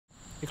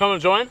You coming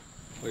to join?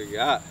 What you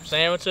got?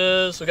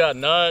 Sandwiches, we got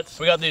nuts.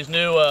 We got these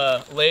new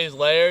Lay's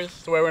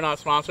layers, to where we're not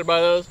sponsored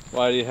by those.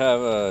 Why do you have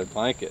a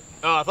blanket?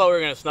 Oh, I thought we were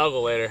gonna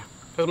snuggle later.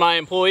 Cause my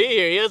employee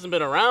here, he hasn't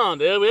been around,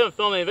 dude. We haven't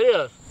filmed any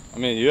videos. I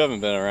mean, you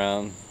haven't been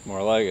around,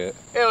 more like it.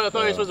 Yeah, well, I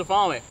thought you were supposed to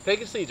follow me.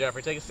 Take a seat,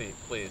 Jeffrey, take a seat,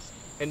 please.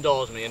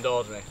 Indulge me,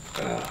 indulge me.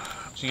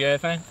 Did you get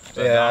anything?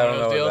 Yeah, I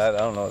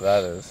don't know what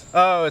that is.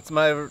 Oh, it's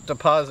my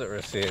deposit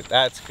receipt.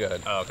 That's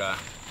good. Oh, okay.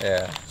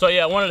 Yeah. So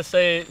yeah, I wanted to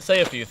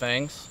say a few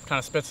things, kind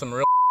of spit some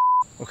real.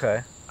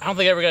 Okay. I don't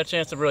think I ever got a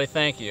chance to really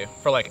thank you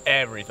for like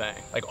everything,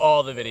 like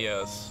all the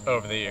videos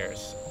over the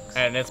years.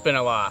 And it's been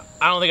a lot.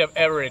 I don't think I've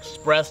ever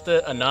expressed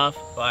it enough,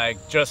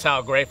 like just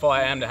how grateful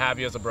I am to have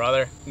you as a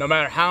brother. No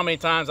matter how many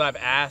times I've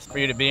asked for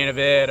you to be in a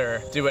vid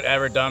or do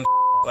whatever dumb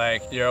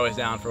like you're always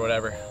down for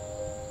whatever.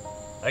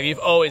 Like you've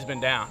always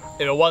been down.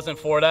 If it wasn't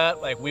for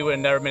that, like we would have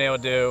never been able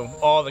to do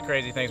all the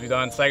crazy things we've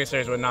done. Sega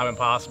Series would not have been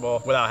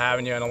possible without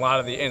having you, and a lot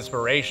of the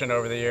inspiration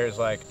over the years,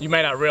 like you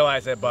may not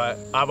realize it, but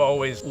I've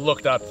always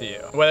looked up to you.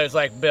 Whether it's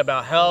like a bit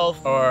about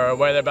health or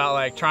whether about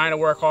like trying to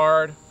work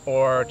hard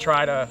or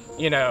try to,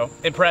 you know,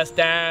 impress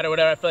dad or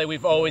whatever. I feel like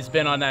we've always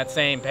been on that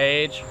same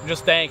page.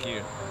 Just thank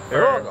you.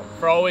 You're welcome.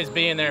 For always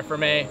being there for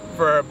me,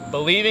 for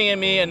believing in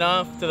me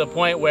enough to the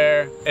point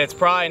where it's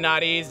probably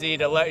not easy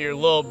to let your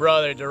little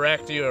brother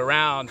direct you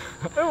around.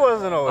 It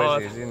wasn't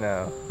always easy,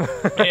 no.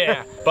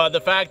 Yeah, but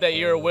the fact that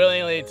you're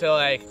willingly to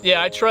like,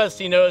 yeah, I trust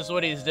he knows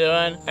what he's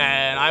doing,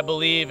 and I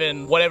believe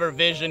in whatever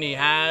vision he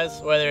has,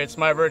 whether it's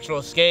my virtual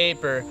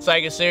escape or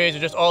Sega Series or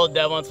just all the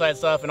Devil Inside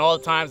stuff and all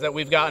the times that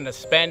we've gotten to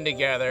spend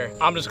together.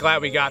 I'm just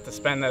glad we got to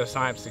spend those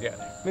times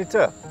together. Me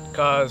too.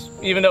 Because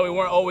even though we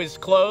weren't always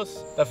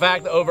close, the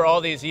fact that over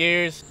all these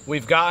years,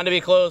 we've gotten to be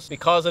close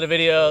because of the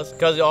videos,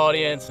 because of the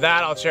audience,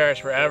 that I'll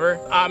cherish forever.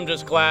 I'm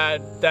just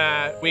glad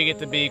that we get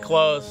to be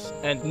close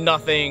and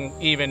nothing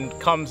even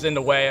comes in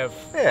the way of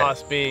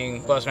us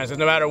being close friends. 'Cause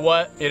no matter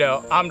what, you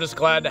know, I'm just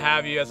glad to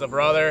have you as a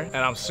brother, and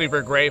I'm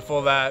super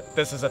grateful that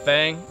this is a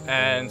thing.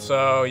 And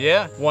so,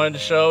 yeah, wanted to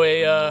show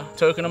a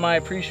token of my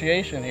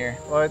appreciation here.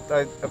 Well,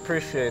 I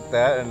appreciate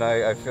that, and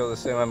I feel the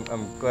same.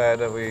 I'm glad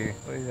that what are you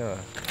doing?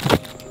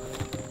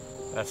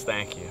 That's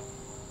thank you.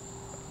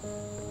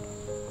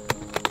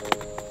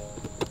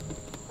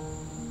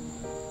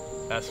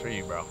 That's for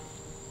you, bro.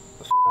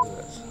 What the f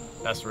is this?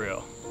 That's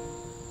real.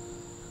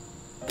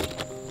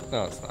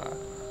 No, it's not.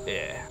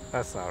 Yeah.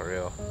 That's not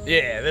real.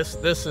 Yeah, this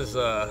is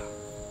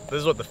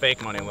what the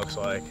fake money looks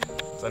like.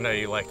 So I know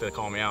you like to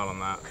call me out on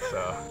that.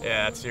 So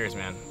yeah, that's serious,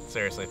 man.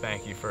 Seriously,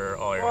 thank you for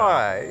all your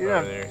Why?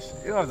 help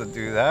You don't have to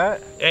do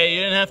that. Hey, you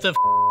didn't have to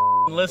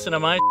listen to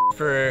my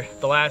for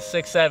the last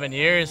 6-7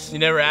 years. You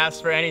never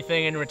asked for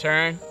anything in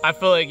return. I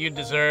feel like you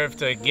deserve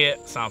to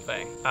get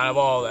something out of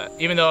all that.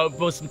 Even though it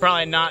was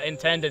probably not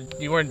intended,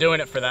 you weren't doing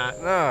it for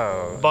that.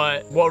 No.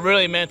 But what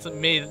really meant to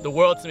me, the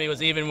world to me,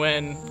 was even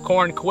when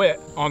Korn quit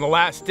on the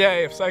last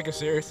day of Sega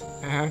Series,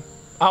 and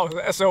I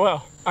was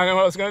SOL. I didn't know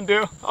what I was gonna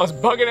do. I was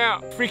bugging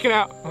out, freaking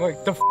out. I'm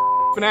like, the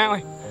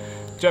finale.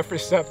 Jeffrey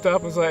stepped up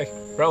and was like,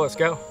 bro, let's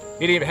go.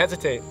 He didn't even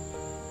hesitate.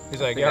 He's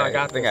like, yeah, I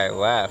got this. I think I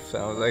laughed.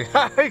 I was like,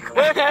 I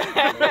quit.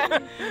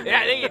 Yeah,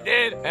 I think he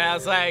did. And I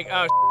was like,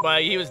 oh,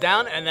 but he was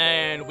down, and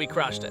then we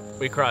crushed it.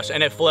 We crushed it,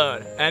 and it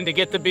flowed. And to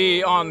get to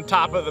be on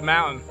top of the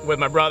mountain with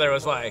my brother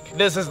was like,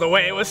 this is the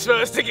way it was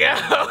supposed to go.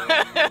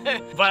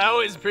 But I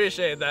always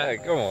appreciate that. Hey,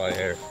 come on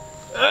here.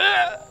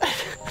 I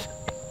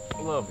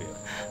love you.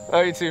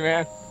 Love you too,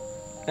 man.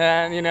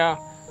 And, you know,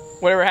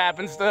 whatever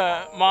happens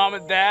to mom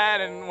and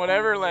dad and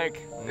whatever, like,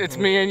 it's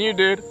me and you,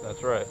 dude.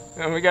 That's right.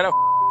 And we gotta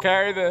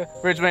carry the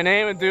RiDGiD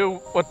name and do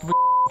what we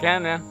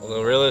can, man.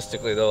 Although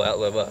realistically, they'll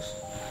outlive us.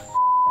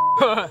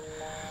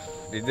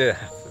 You did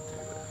have to do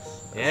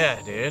this.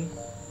 Yeah, dude.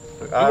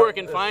 You work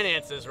in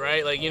finances,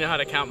 right? Like, you know how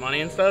to count money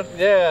and stuff?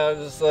 Yeah, I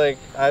was just like,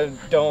 I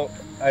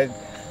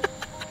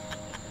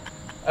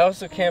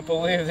also can't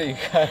believe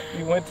that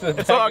you went to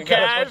the It's all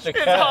cash.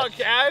 It's all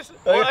cash.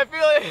 Well, I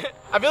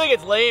feel like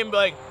it's lame, but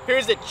like,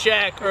 here's a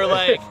check, or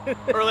like, we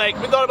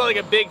thought about like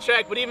a big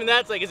check, but even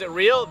that's like, is it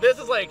real? This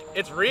is like,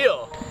 it's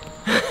real.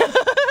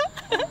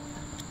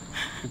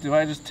 Do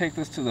I just take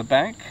this to the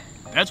bank?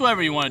 That's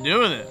whatever you want to do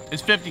with it.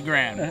 It's 50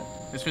 grand.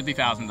 It's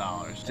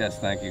 $50,000. Jess,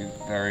 thank you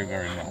very,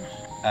 very much.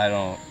 I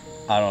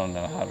don't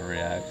know how to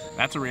react.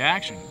 That's a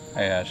reaction.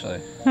 Hey,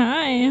 Ashley.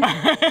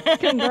 Hi.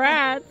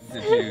 Congrats.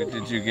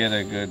 Did you get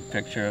a good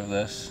picture of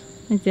this?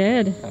 I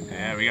did. Okay.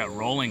 Yeah, we got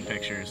rolling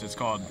pictures. It's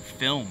called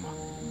film.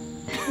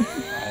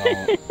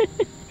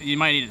 You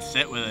might need to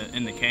sit with it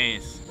in the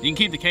case. You can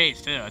keep the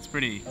case too. It's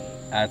pretty.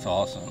 That's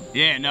awesome.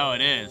 Yeah, no,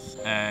 it is.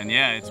 And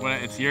yeah,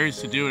 it's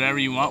yours to do whatever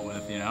you want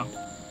with, you know.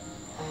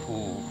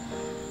 Cool.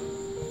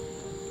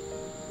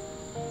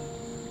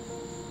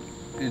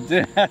 You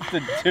didn't have to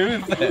do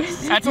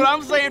this. That's what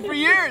I'm saying for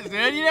years,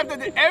 dude. You have to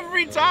do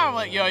every time.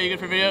 Like, yo, you good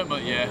for video?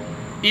 But yeah.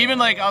 Even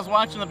like I was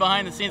watching the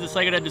behind the scenes of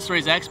Sega Dead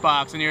Destroys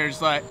Xbox, and you're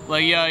just like,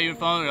 yeah, you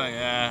phone. You're like,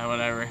 yeah,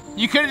 whatever.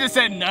 You could have just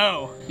said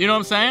no. You know what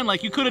I'm saying?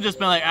 Like you could have just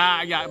been like,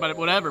 yeah, but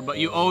whatever. But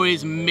you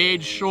always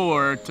made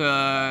sure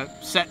to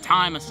set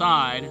time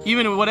aside,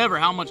 even whatever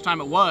how much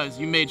time it was.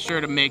 You made sure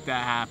to make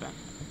that happen.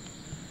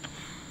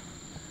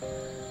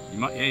 You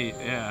might,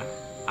 yeah.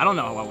 I don't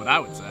know what I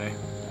would say.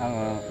 I don't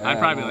know. I'd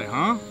probably be like,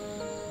 huh?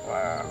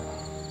 Wow.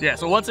 Yeah,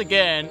 so once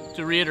again,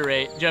 to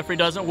reiterate, Jeffrey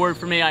doesn't work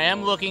for me. I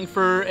am looking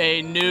for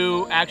a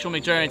new actual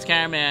McJuggerNuggets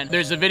cameraman.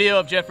 There's a video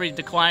of Jeffrey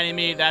declining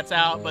me, that's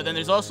out, but then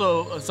there's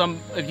also some,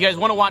 if you guys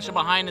want to watch the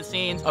behind the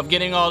scenes of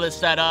getting all this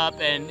set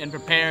up and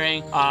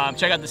preparing,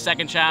 check out the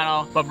second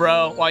channel. But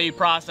bro, while you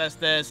process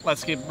this,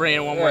 let's keep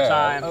bringing it one more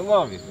time. I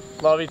love you.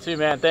 Love you too,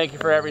 man. Thank you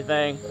for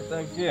everything.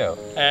 Thank you.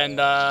 And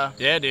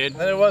yeah, dude.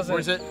 And it wasn't,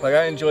 where's it? Like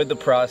I enjoyed the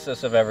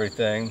process of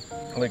everything.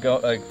 Like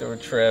there were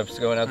trips,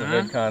 going out to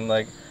VidCon,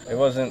 like it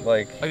wasn't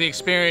like the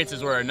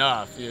experiences were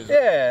enough.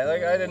 Yeah,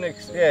 like I didn't,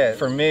 yeah.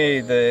 For me,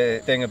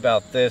 the thing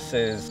about this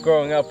is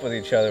growing up with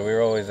each other, we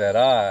were always at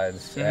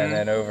odds. And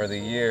then over the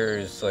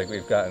years, like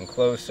we've gotten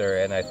closer.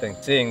 And I think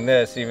seeing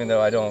this, even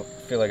though I don't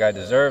feel like I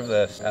deserve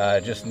this,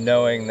 just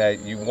knowing that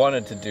you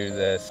wanted to do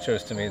this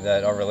shows to me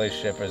that our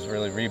relationship has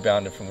really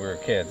rebounded from when we were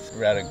kids.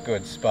 We're at a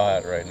good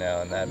spot right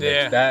now, and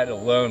that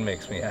alone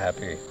makes me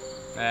happy.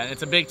 And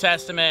it's a big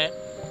testament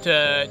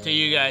to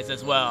you guys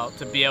as well.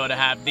 To be able to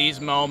have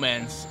these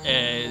moments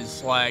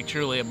is like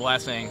truly a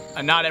blessing.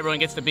 And not everyone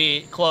gets to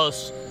be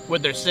close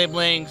with their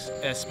siblings,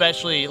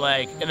 especially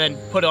like, and then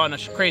put on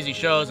crazy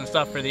shows and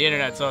stuff for the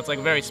internet. So it's like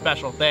a very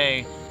special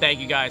thing. Thank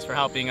you guys for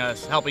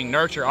helping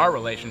nurture our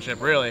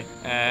relationship, really.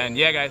 And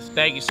yeah, guys,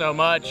 thank you so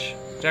much.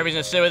 Jeffrey's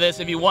gonna sit with this.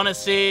 If you want to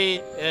see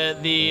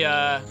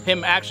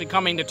him actually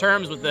coming to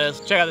terms with this,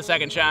 check out the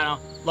second channel.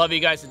 Love you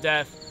guys to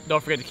death.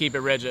 Don't forget to keep it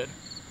rigid.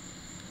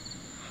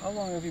 How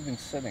long have you been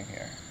sitting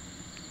here?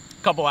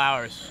 Couple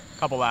hours.